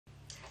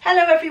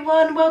Hello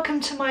everyone, welcome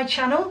to my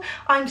channel.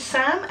 I'm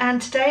Sam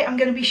and today I'm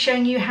going to be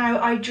showing you how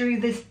I drew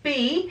this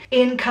bee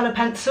in colour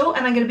pencil,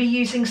 and I'm going to be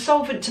using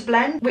solvent to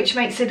blend, which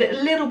makes it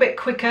a little bit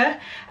quicker.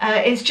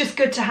 It's just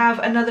good to have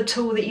another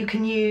tool that you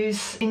can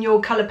use in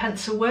your colour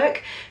pencil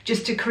work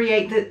just to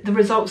create the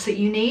results that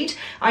you need.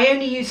 I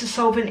only use the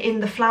solvent in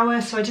the flower,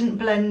 so I didn't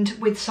blend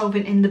with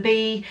solvent in the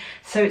bee,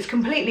 so it's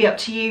completely up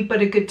to you, but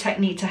a good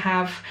technique to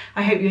have.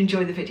 I hope you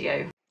enjoy the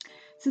video.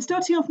 So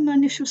starting off with my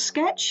initial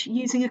sketch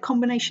using a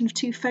combination of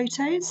two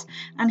photos,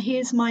 and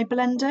here's my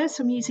blender.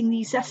 So I'm using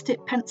the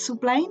Zest-It pencil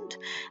blend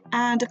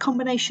and a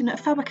combination of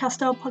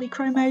Faber-Castell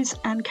Polychromos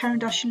and Caran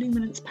d'Ache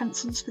Luminance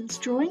pencils for this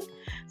drawing.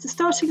 So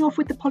starting off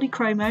with the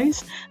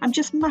Polychromos, I'm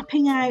just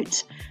mapping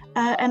out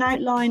an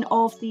outline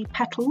of the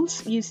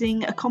petals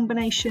using a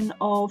combination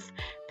of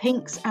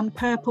pinks and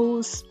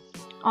purples.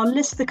 I'll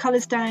list the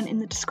colours down in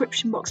the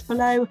description box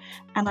below,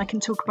 and I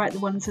can talk about the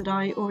ones that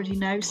I already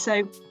know.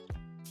 So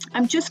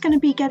I'm just going to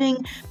be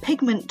getting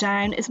pigment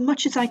down as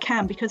much as I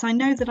can because I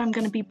know that I'm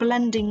going to be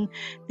blending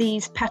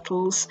these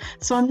petals,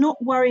 so I'm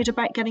not worried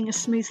about getting a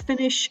smooth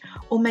finish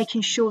or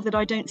making sure that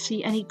I don't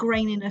see any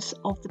graininess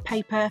of the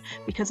paper,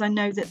 because I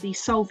know that the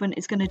solvent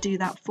is going to do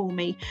that for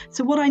me.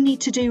 So what I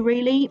need to do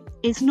really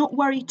is not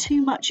worry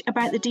too much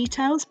about the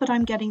details, but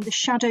I'm getting the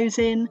shadows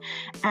in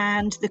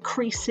and the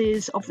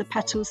creases of the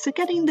petals, so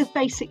getting the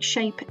basic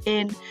shape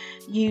in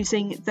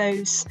using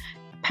those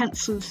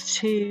pencils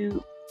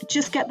to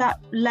just get that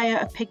layer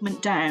of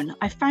pigment down.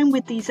 I found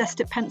with the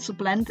Zest-It pencil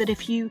blend that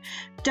if you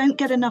don't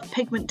get enough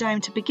pigment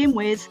down to begin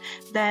with,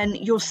 then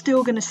you're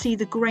still going to see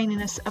the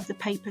graininess of the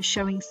paper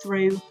showing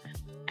through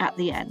at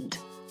the end.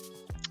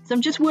 So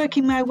I'm just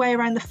working my way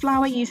around the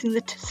flower using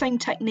the same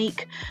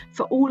technique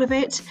for all of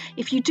it.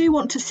 If you do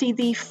want to see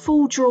the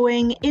full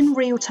drawing in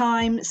real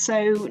time,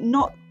 so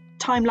not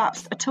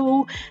time-lapsed at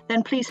all,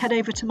 then please head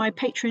over to my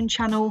Patreon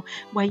channel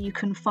where you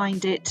can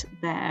find it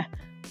there.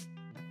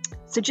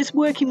 So just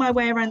working my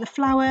way around the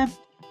flower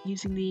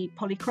using the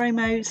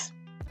Polychromos,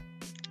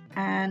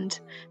 and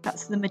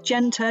that's the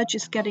magenta,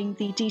 just getting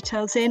the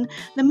details in.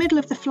 The middle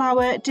of the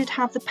flower did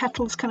have the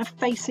petals kind of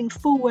facing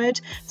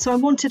forward, so I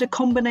wanted a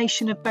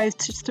combination of both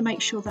just to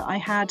make sure that I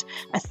had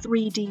a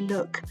 3D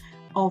look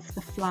of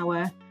the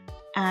flower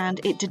and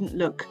it didn't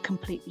look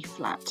completely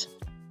flat.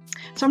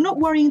 So I'm not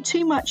worrying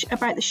too much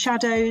about the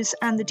shadows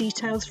and the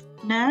details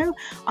now.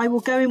 I will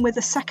go in with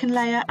a second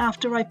layer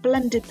after I've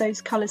blended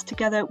those colours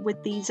together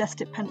with the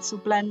Zest-It pencil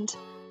blend.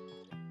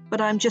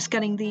 But I'm just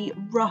getting the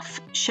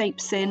rough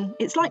shapes in.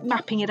 It's like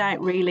mapping it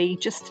out really,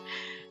 just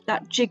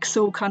that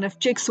jigsaw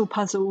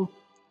puzzle,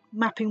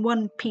 mapping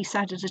one piece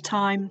out at a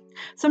time.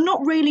 So I'm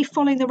not really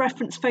following the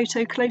reference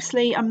photo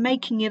closely. I'm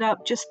making it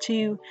up just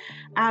to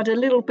add a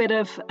little bit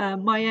of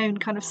my own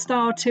kind of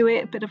style to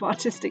it, a bit of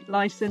artistic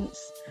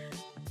license.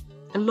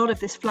 A lot of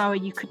this flower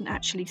you couldn't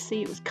actually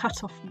see, it was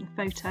cut off from the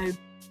photo.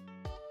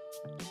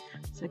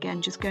 So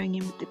again, just going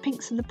in with the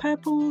pinks and the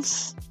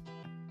purples,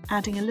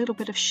 adding a little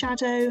bit of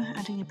shadow,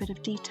 adding a bit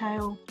of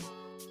detail,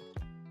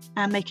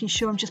 and making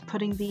sure I'm just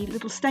putting the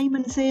little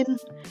stamens in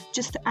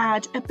just to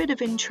add a bit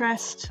of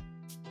interest.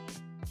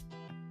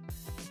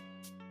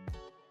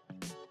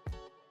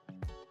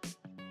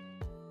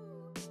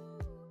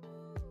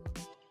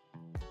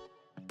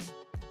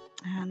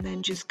 And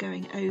then just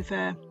going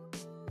over,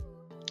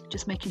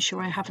 just making sure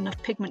I have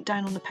enough pigment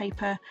down on the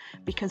paper,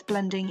 because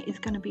blending is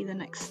going to be the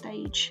next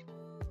stage.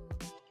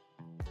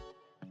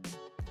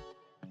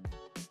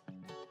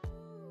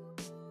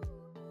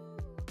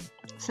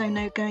 So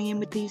now going in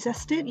with the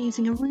Zest-It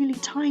using a really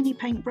tiny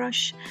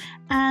paintbrush,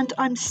 and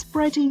I'm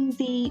spreading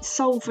the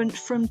solvent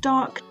from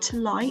dark to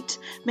light,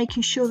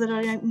 making sure that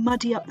I don't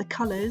muddy up the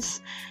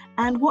colours.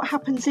 And what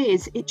happens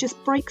is it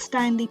just breaks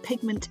down the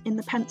pigment in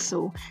the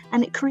pencil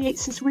and it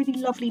creates this really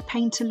lovely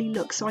painterly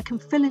look. So I can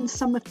fill in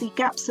some of the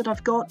gaps that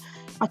I've got.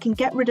 I can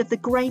get rid of the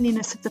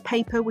graininess of the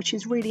paper, which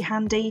is really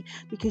handy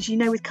because, you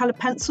know, with coloured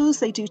pencils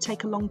they do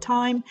take a long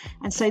time,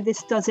 and so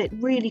this does it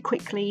really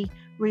quickly,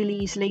 really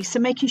easily. So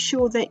making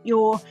sure that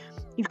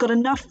you've got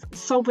enough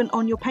solvent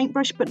on your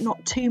paintbrush but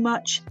not too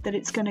much that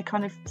it's going to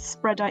kind of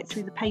spread out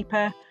through the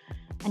paper.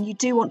 And you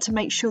do want to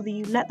make sure that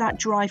you let that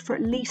dry for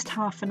at least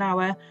half an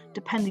hour,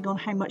 depending on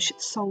how much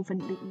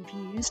solvent that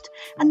you've used.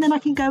 And then I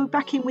can go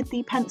back in with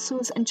the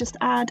pencils and just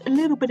add a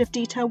little bit of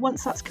detail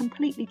once that's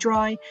completely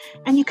dry.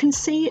 And you can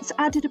see it's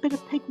added a bit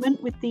of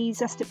pigment with the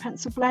Zest-It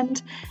pencil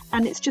blend,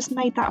 and it's just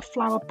made that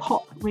flower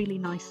pop really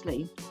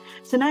nicely.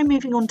 So now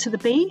moving on to the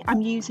bee,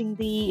 I'm using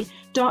the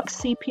dark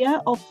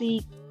sepia of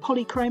the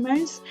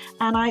Polychromos,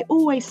 and I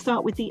always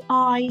start with the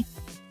eye.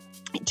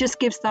 It just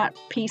gives that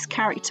piece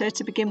character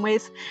to begin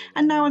with.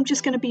 And now I'm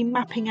just going to be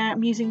mapping out,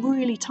 I'm using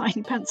really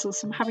tiny pencils,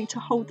 so I'm having to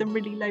hold them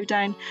really low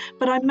down,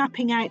 but I'm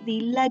mapping out the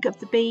leg of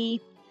the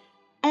bee,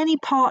 any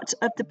part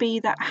of the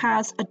bee that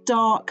has a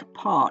dark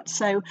part.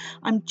 So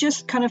I'm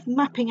just kind of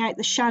mapping out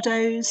the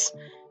shadows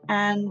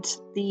and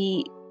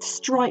the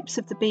stripes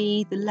of the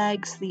bee, the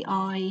legs, the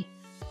eye,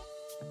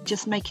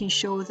 just making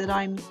sure that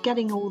I'm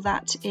getting all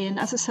that in.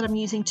 As I said, I'm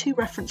using 2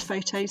 reference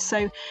photos,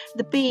 so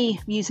the bee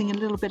I'm using a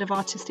little bit of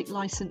artistic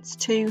license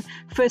too.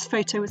 First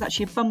photo was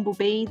actually a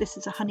bumblebee, this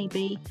is a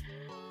honeybee.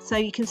 So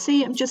you can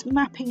see I'm just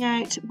mapping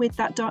out with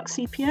that dark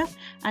sepia,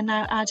 and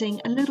now adding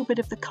a little bit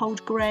of the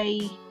cold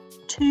grey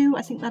 2,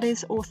 I think that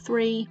is, or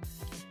 3,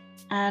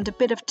 and a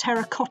bit of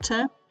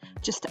terracotta,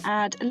 just to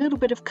add a little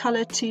bit of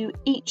colour to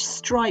each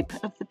stripe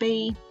of the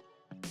bee.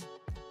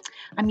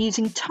 I'm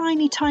using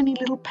tiny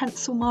little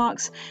pencil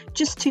marks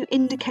just to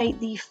indicate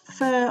the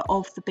fur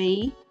of the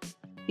bee,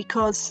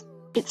 because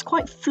it's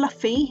quite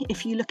fluffy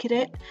if you look at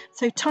it.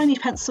 So tiny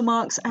pencil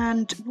marks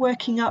and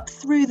working up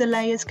through the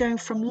layers, going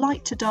from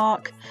light to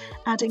dark,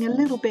 adding a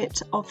little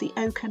bit of the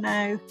ochre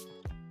now.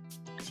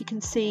 As you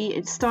can see,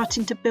 it's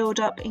starting to build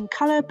up in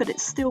colour, but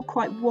it's still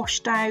quite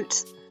washed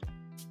out,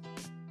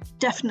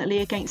 definitely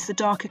against the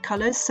darker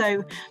colours,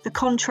 so the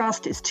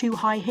contrast is too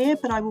high here,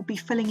 but I will be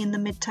filling in the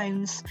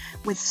midtones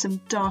with some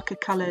darker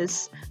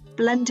colours,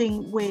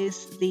 blending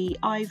with the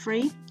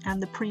ivory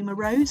and the Prima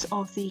Rose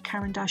of the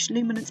Caran d'Ache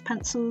Luminance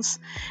pencils.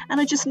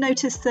 And I just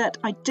noticed that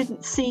I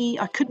couldn't see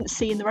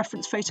in the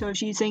reference photo I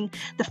was using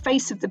the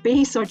face of the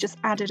bee, so I just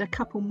added a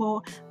couple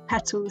more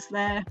petals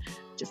there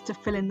just to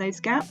fill in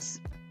those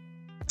gaps.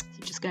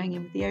 So just going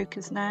in with the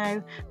ochres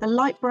now, the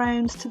light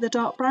browns to the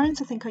dark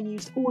browns. I think I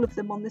used all of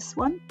them on this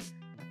one.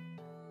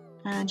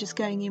 And just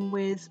going in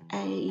with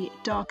a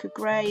darker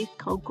grey,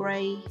 cold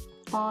grey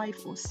 5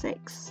 or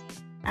 6,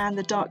 and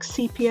the dark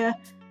sepia,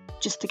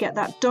 just to get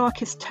that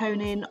darkest tone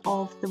in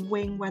of the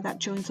wing where that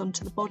joins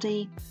onto the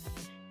body,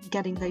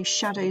 getting those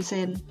shadows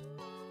in.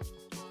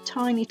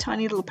 Tiny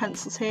little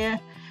pencils here.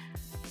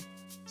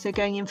 So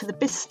going in for the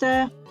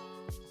bistre,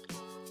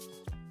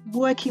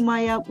 working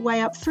my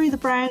way up through the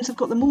browns. I've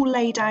got them all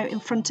laid out in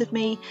front of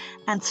me,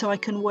 and so I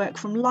can work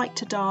from light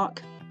to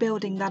dark,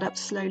 building that up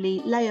slowly,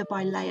 layer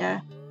by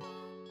layer.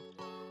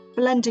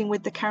 Blending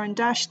with the Caran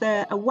d'Ache.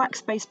 They're a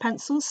wax-based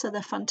pencils, so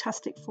they're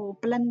fantastic for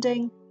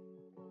blending.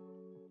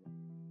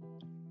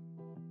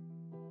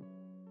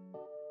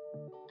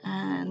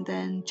 And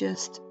then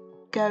just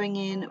going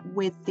in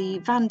with the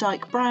Van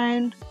Dyke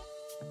brown,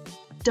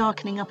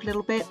 darkening up a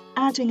little bit,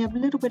 adding a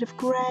little bit of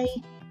grey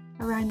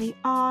around the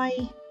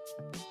eye.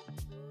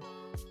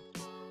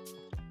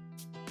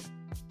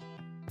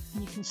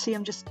 And you can see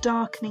I'm just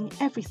darkening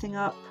everything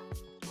up,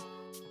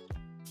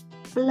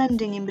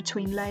 blending in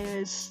between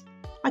layers.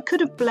 I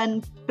could have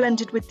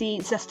blended with the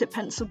Zest-It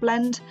pencil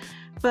blend,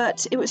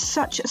 but it was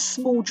such a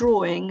small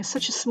drawing,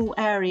 such a small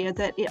area,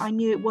 that I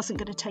knew it wasn't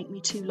going to take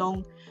me too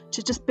long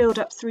to just build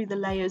up through the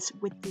layers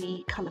with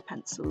the colour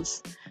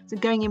pencils. So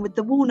going in with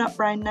the walnut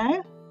brown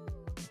now,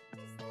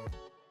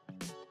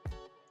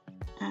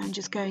 and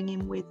just going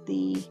in with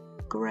the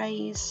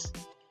greys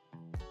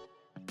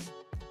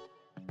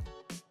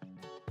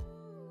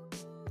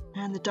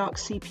and the dark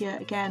sepia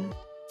again.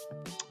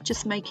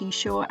 Just making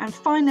sure. And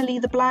finally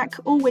the black,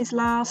 always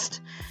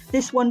last.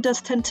 This one does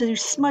tend to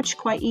smudge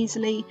quite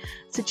easily,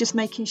 so just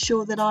making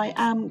sure that I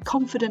am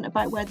confident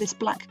about where this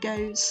black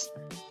goes,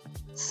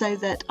 so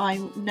that I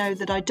know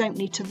that I don't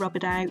need to rub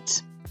it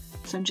out.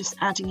 So I'm just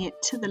adding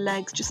it to the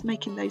legs, just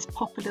making those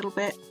pop a little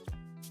bit.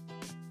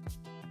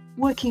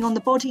 Working on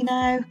the body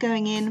now,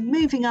 going in,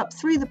 moving up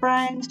through the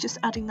browns, just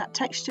adding that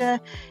texture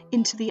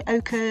into the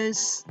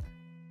ochres.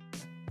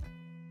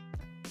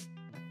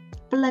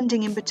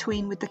 Blending in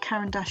between with the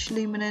Caran d'Ache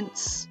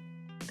Luminance,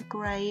 the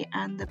grey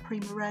and the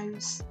Prima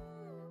Rose,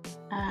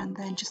 and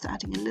then just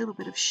adding a little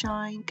bit of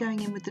shine,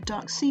 going in with the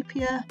dark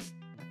sepia,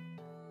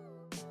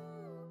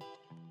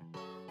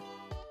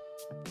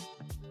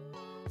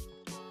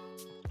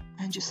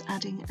 and just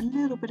adding a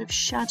little bit of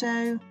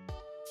shadow,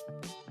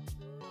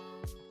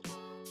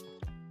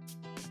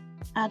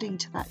 adding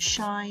to that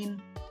shine.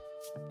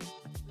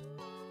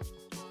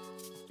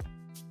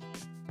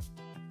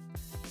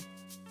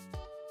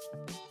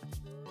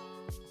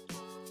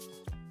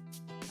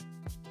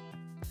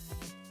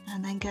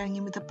 And then going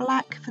in with the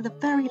black for the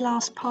very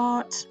last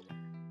part.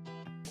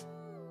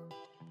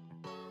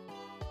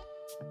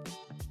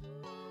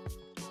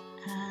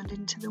 And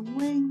into the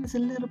wing, there's a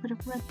little bit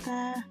of red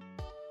there.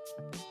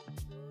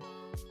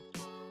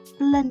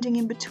 Blending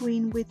in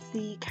between with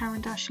the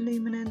Caran d'Ache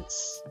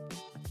Luminance.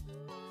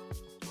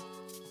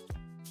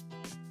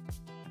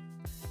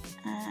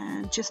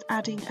 And just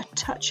adding a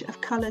touch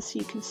of colour so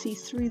you can see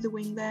through the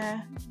wing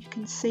there. You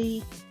can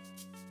see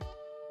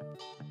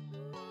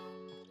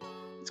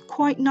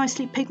quite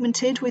nicely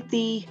pigmented with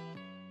the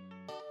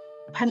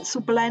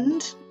pencil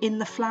blend in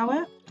the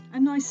flower. A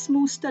nice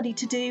small study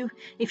to do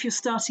if you're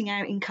starting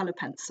out in colour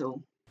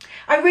pencil.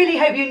 I really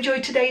hope you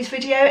enjoyed today's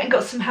video and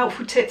got some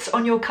helpful tips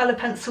on your colour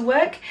pencil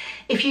work.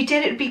 If you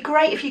did, it would be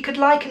great if you could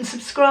like and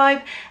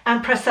subscribe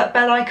and press that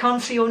bell icon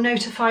so you're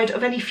notified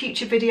of any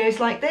future videos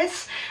like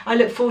this. I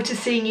look forward to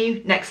seeing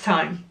you next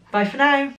time. Bye for now.